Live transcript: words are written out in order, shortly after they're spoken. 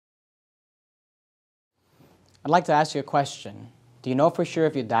I'd like to ask you a question. Do you know for sure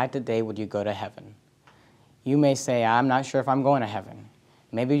if you died today, would you go to heaven? You may say, I'm not sure if I'm going to heaven.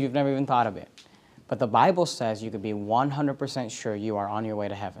 Maybe you've never even thought of it. But the Bible says you could be 100% sure you are on your way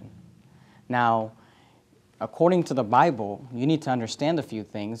to heaven. Now, according to the Bible, you need to understand a few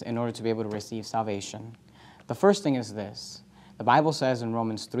things in order to be able to receive salvation. The first thing is this. The Bible says in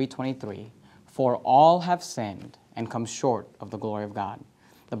Romans 3:23, "For all have sinned and come short of the glory of God."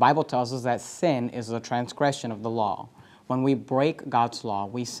 The Bible tells us that sin is the transgression of the law. When we break God's law,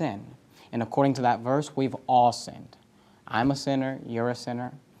 we sin. And according to that verse, we've all sinned. I'm a sinner, you're a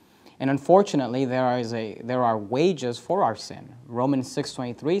sinner. And unfortunately, there are wages for our sin. Romans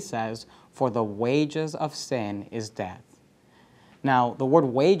 6:23 says, "For the wages of sin is death." Now, the word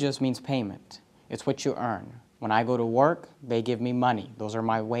wages means payment. It's what you earn. When I go to work, they give me money. Those are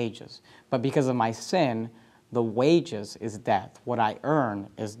my wages. But because of my sin, the wages is death. What I earn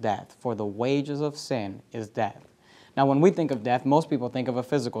is death. For the wages of sin is death. Now, when we think of death, most people think of a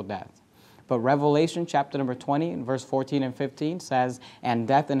physical death. But Revelation chapter number 20, verse 14 and 15 says, "And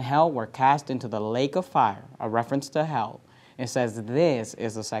death and hell were cast into the lake of fire," a reference to hell. It says, "This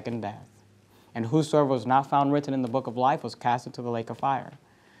is the second death. And whosoever was not found written in the book of life was cast into the lake of fire."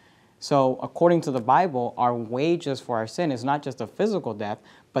 So, according to the Bible, our wages for our sin is not just a physical death,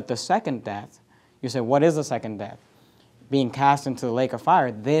 but the second death. You say, what is the second death? Being cast into the lake of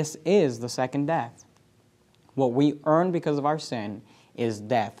fire. This is the second death. What we earn because of our sin is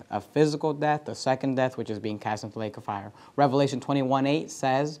death, a physical death, the second death, which is being cast into the lake of fire. Revelation 21:8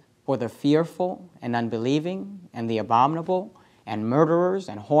 says, "For the fearful and unbelieving and the abominable and murderers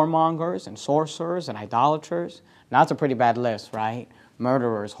and whoremongers and sorcerers and idolaters." Now, that's a pretty bad list, right?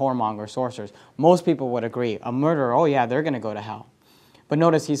 Murderers, whoremongers, sorcerers. Most people would agree. A murderer, oh yeah, they're going to go to hell. But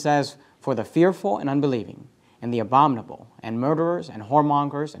notice he says, "For the fearful and unbelieving and the abominable and murderers and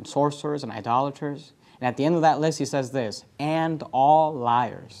whoremongers and sorcerers and idolaters." And at the end of that list, he says this, "And all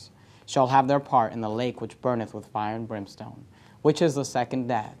liars shall have their part in the lake which burneth with fire and brimstone," which is the second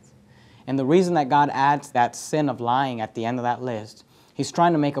death. And the reason that God adds that sin of lying at the end of that list, he's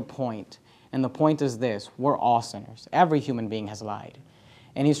trying to make a point. And the point is this, we're all sinners. Every human being has lied.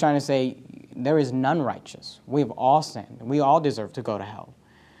 And he's trying to say, there is none righteous. We've all sinned. We all deserve to go to hell.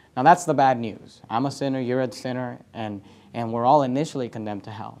 Now that's the bad news. I'm a sinner, you're a sinner, and we're all initially condemned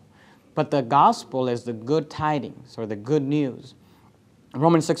to hell. But the gospel is the good tidings, or the good news.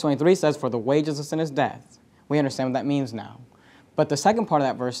 Romans 6:23 says, "For the wages of sin is death." We understand what that means now. But the second part of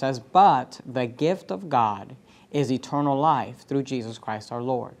that verse says, "But the gift of God is eternal life through Jesus Christ our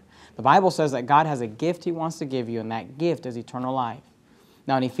Lord." The Bible says that God has a gift he wants to give you, and that gift is eternal life.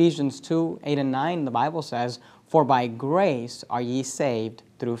 Now in Ephesians 2:8 and 9, the Bible says, "For by grace are ye saved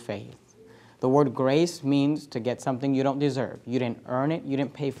through faith." The word grace means to get something you don't deserve. You didn't earn it, you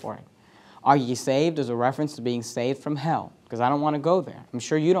didn't pay for it. "Are ye saved" is a reference to being saved from hell, because I don't want to go there. I'm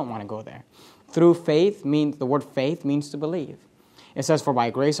sure you don't want to go there. Through faith means, the word faith means to believe. It says, "For by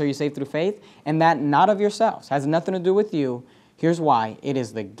grace are you saved through faith," and that not of yourselves, has nothing to do with you. Here's why. It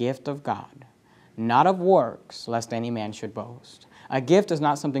is the gift of God, not of works, lest any man should boast. A gift is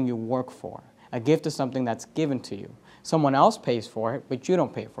not something you work for. A gift is something that's given to you. Someone else pays for it, but you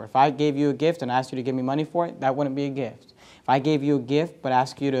don't pay for it. If I gave you a gift and asked you to give me money for it, that wouldn't be a gift. If I gave you a gift but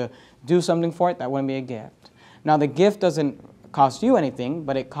asked you to do something for it, that wouldn't be a gift. Now, the gift doesn't cost you anything,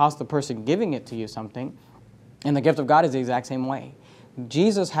 but it costs the person giving it to you something. And the gift of God is the exact same way.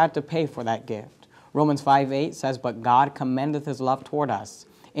 Jesus had to pay for that gift. Romans 5:8 says, "But God commendeth his love toward us,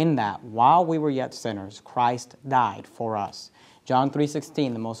 in that while we were yet sinners, Christ died for us." John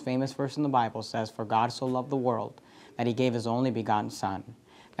 3:16, the most famous verse in the Bible, says, "For God so loved the world, that he gave his only begotten Son,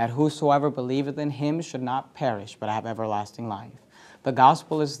 that whosoever believeth in him should not perish, but have everlasting life." The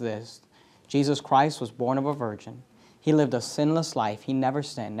gospel is this. Jesus Christ was born of a virgin. He lived a sinless life. He never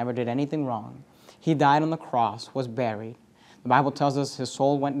sinned, never did anything wrong. He died on the cross, was buried. The Bible tells us his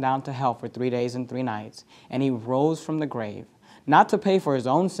soul went down to hell for 3 days and 3 nights, and he rose from the grave, not to pay for his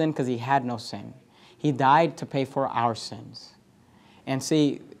own sin because he had no sin. He died to pay for our sins. And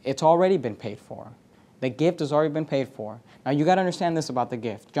see, it's already been paid for. The gift has already been paid for. Now you got to understand this about the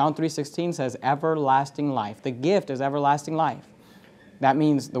gift. John 3:16 says everlasting life. The gift is everlasting life. That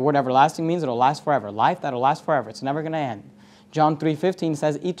means, the word everlasting means it'll last forever. Life that'll last forever. It's never going to end. John 3:15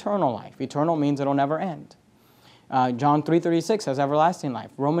 says eternal life. Eternal means it'll never end. John 3:36 says everlasting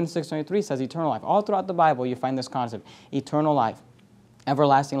life. Romans 6:23 says eternal life. All throughout the Bible you find this concept. Eternal life.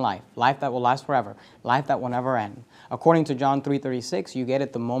 Everlasting life. Life that will last forever. Life that will never end. According to John 3:36, you get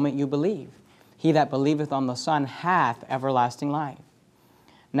it the moment you believe. He that believeth on the Son hath everlasting life.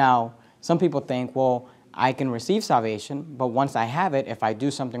 Now, some people think, well, I can receive salvation, but once I have it, if I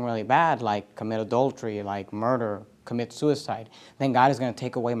do something really bad, like commit adultery, like murder, commit suicide, then God is going to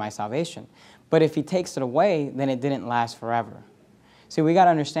take away my salvation. But if he takes it away, then it didn't last forever. See, we got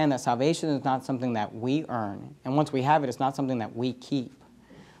to understand that salvation is not something that we earn. And once we have it, it's not something that we keep.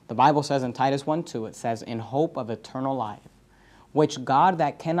 The Bible says in Titus 1:2, it says, in hope of eternal life, which God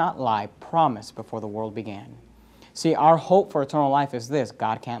that cannot lie promised before the world began. See, our hope for eternal life is this: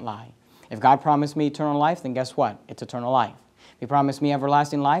 God can't lie. If God promised me eternal life, then guess what? It's eternal life. If he promised me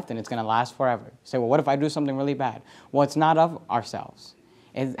everlasting life, then it's going to last forever. You say, well, what if I do something really bad? Well, it's not of ourselves.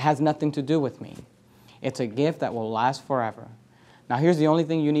 It has nothing to do with me. It's a gift that will last forever. Now, here's the only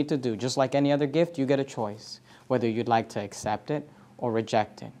thing you need to do. Just like any other gift, you get a choice, whether you'd like to accept it or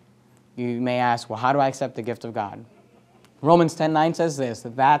reject it. You may ask, well, how do I accept the gift of God? Romans 10:9 says this,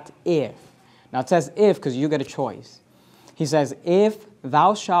 that if. Now, it says if because you get a choice. He says, if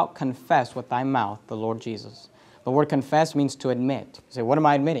thou shalt confess with thy mouth the Lord Jesus. The word confess means to admit. You say, what am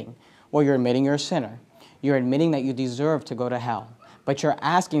I admitting? Well, you're admitting you're a sinner. You're admitting that you deserve to go to hell. But you're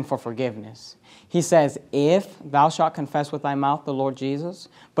asking for forgiveness. He says, if thou shalt confess with thy mouth the Lord Jesus.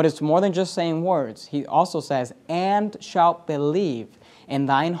 But it's more than just saying words. He also says, and shalt believe in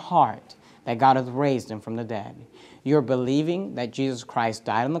thine heart that God hath raised him from the dead. You're believing that Jesus Christ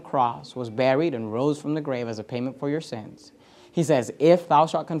died on the cross, was buried, and rose from the grave as a payment for your sins. He says, if thou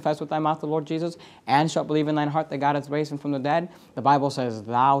shalt confess with thy mouth the Lord Jesus, and shalt believe in thine heart that God hath raised him from the dead, the Bible says,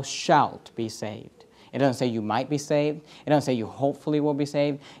 thou shalt be saved. It doesn't say you might be saved. It doesn't say you hopefully will be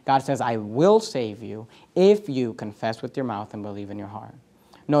saved. God says, I will save you if you confess with your mouth and believe in your heart.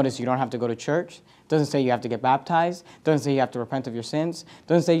 Notice you don't have to go to church. It doesn't say you have to get baptized. It doesn't say you have to repent of your sins. It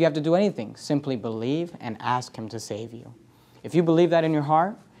doesn't say you have to do anything. Simply believe and ask him to save you. If you believe that in your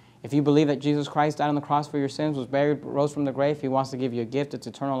heart, if you believe that Jesus Christ died on the cross for your sins, was buried, rose from the grave, he wants to give you a gift, it's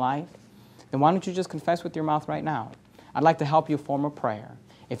eternal life, then why don't you just confess with your mouth right now? I'd like to help you form a prayer.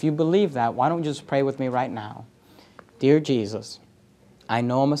 If you believe that, why don't you just pray with me right now? Dear Jesus, I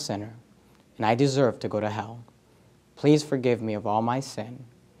know I'm a sinner, and I deserve to go to hell. Please forgive me of all my sin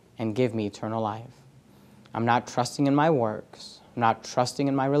and give me eternal life. I'm not trusting in my works. I'm not trusting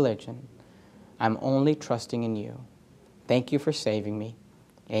in my religion. I'm only trusting in you. Thank you for saving me.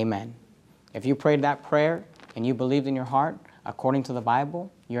 Amen. If you prayed that prayer and you believed in your heart, according to the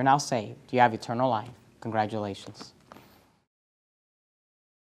Bible, you're now saved. You have eternal life. Congratulations.